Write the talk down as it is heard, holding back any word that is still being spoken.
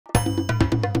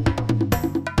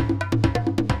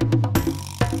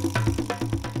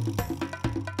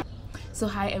So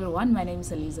hi everyone, my name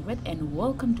is Elizabeth and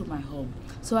welcome to my home.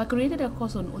 So I created a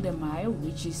course on Udemy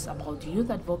which is about youth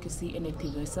advocacy and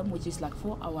activism, which is like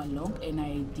 4 hours long, and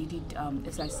I did it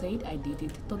as I said, I did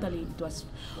it totally. It was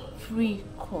free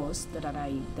course that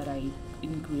I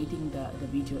in creating the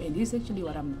video, and this is actually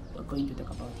what I'm going to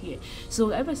talk about here. So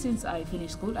ever since I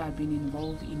finished school, I've been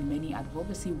involved in many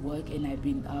advocacy work, and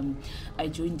I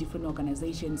joined different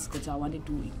organizations because I wanted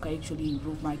to actually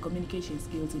improve my communication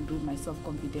skills, improve my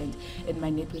self-confidence and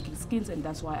my networking skills, and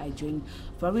that's why I joined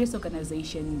various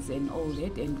organizations and all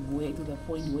that, and where to the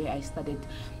point where I started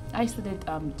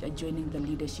joining the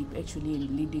leadership actually,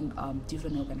 and leading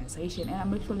different organizations, and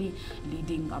I'm actually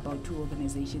leading about 2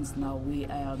 organizations now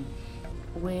where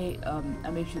we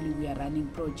are running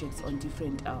projects on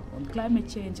different on climate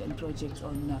change, and projects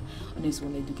on as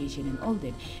well education and all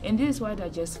that. And this is why I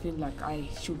just feel like I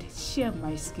should share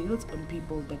my skills on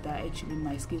people that are actually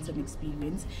my skills and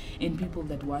experience, and people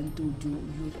that want to do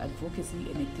youth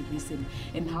advocacy and activism,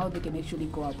 and how they can actually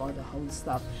go about the whole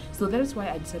stuff. So that is why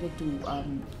I decided to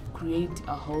create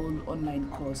a whole online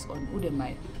course on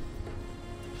Udemy.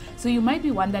 So you might be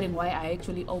wondering why I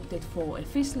actually opted for a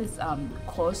faceless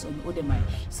course on Udemy.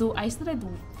 So I started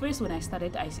first, when I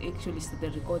actually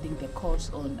started recording the course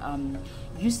on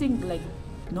using like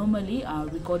normally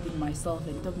recording myself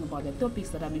and talking about the topics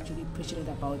that I'm actually passionate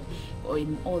about, or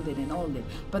in all that and all that.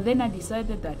 But then I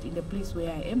decided that in the place where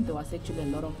I am, there was actually a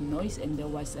lot of noise, and there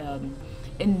was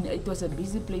and it was a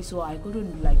busy place, so I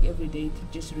couldn't like every day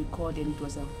just record, and it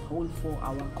was a whole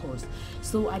 4-hour course.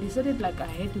 So I decided like I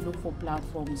had to look for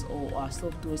platforms or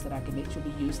softwares that I can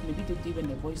actually use, maybe to give a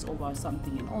voiceover or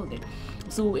something and all that.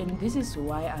 So, and this is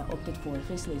why I opted for a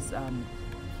faceless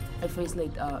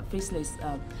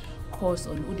course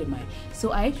on Udemy.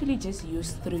 So I actually just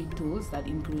used 3 tools that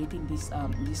in creating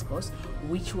this course,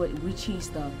 which is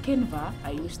the Canva.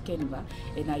 I used Canva,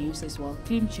 and I used as well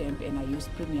Clipchamp, and I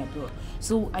used Premiere Pro.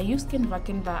 So I used Canva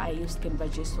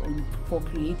just for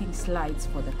creating slides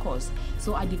for the course.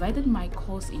 So I divided my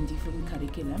course in different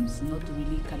curriculums, not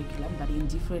really curriculum, but in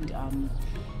different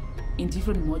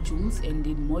modules, and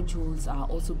in modules I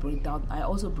also broke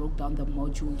down the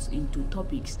modules into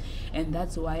topics, and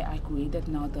that's why I created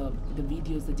now the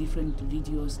different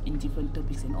videos in different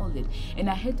topics and all that. And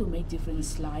I had to make different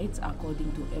slides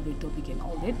according to every topic and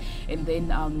all that. And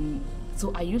then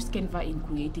so I used Canva in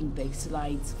creating the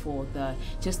slides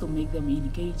just to make them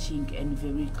engaging and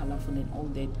very colorful and all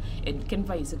that. And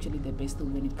Canva is actually the best tool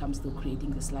when it comes to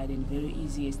creating the slide, and very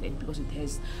easiest, and because it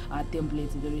has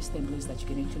various templates that you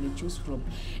can actually choose from.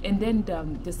 And then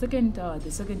the second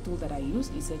tool that I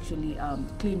use is actually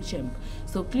Clipchamp.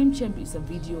 So Clipchamp is a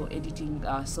video editing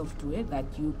software that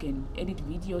you can edit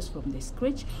videos from the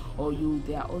scratch, or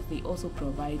they also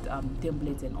provide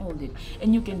templates and all that,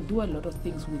 and you can do a lot of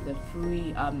things with the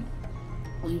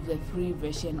free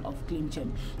version of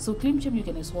Clipchamp. So Clipchamp, you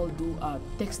can as well do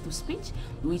text to speech,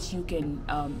 which you can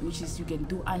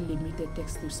do unlimited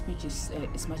text to speech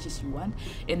as much as you want,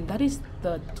 and that is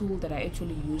the tool that I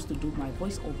actually use to do my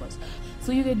voiceovers.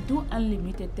 So you can do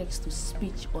unlimited text to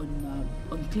speech on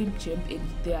Clipchamp, and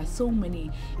there are so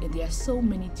many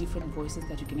different voices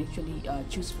that you can actually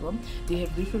choose from. They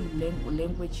have different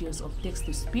languages of text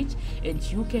to speech, and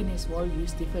you can as well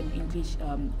use different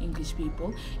English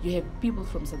people. You have people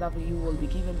from South Africa, you will be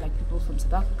given like people from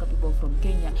South Africa, people from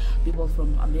Kenya, people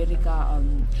from America,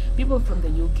 people from the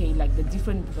UK, like the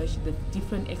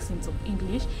different accents of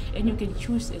English, and you can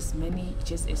choose as many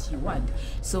just as you want.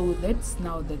 So that's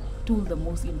now the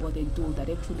most important tool that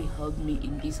actually helped me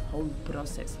in this whole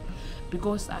process,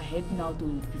 because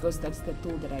that's the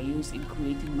tool that I use in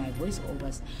creating my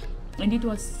voiceovers. And it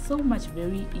was so much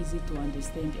very easy to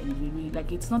understand, and really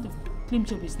like it's not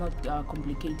Clipchamp is not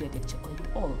complicated at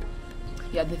all.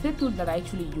 Yeah, the third tool that I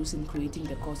actually use in creating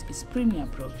the course is Premiere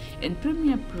Pro. And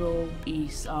Premiere Pro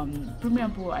is I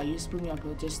use Premiere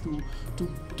Pro just to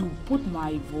put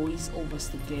my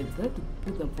voiceovers together,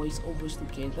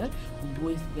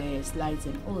 with the slides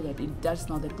and all that. And that's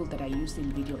not the tool that I use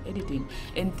in video editing.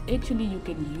 And actually you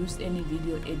can use any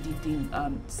video editing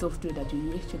software that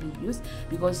you actually use,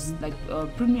 because like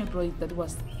Premiere Pro, that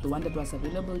was the one that was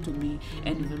available to me,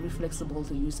 and very flexible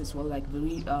to use as well, like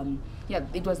very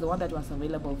it was the one that was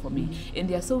available for me. And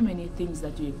there are so many things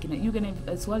that you can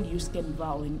as well use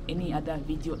Canva or any other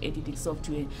video editing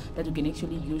software that you can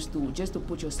actually use to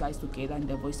put your slides together and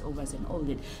the voiceovers and all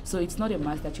that. So it's not a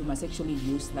must that you must actually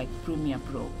use like Premiere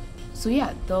Pro. So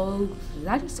yeah, though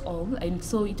that is all. And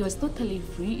so it was totally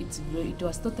free. It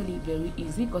was totally very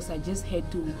easy, because I just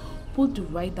had to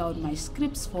write down my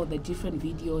scripts for the different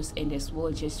videos, and as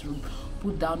well just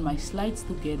put down my slides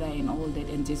together and all that,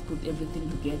 and just put everything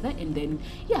together. And then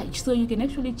yeah, so you can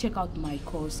actually check out my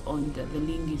course on the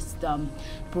link is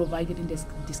provided in the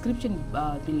description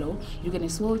below. You can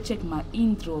as well check my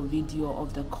intro video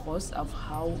of the course of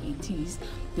how it is.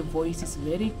 The voice is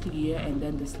very clear, and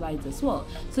then the slides as well,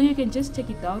 so you can just check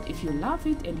it out if you love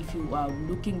it. And if you are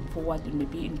looking forward to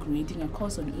maybe in creating a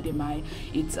course on Udemy,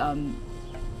 it's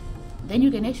then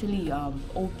you can actually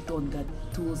opt on the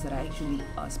tools that I actually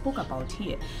spoke about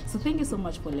here. So thank you so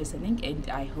much for listening, and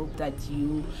I hope that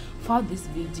you found this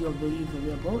video very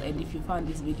valuable. And if you found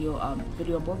this video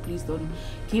valuable, please don't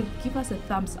give us a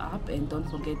thumbs up, and don't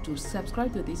forget to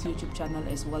subscribe to this YouTube channel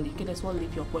as well. You can as well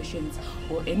leave your questions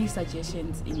or any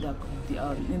suggestions in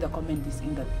the comment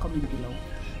below.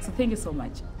 So thank you so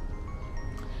much.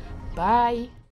 Bye.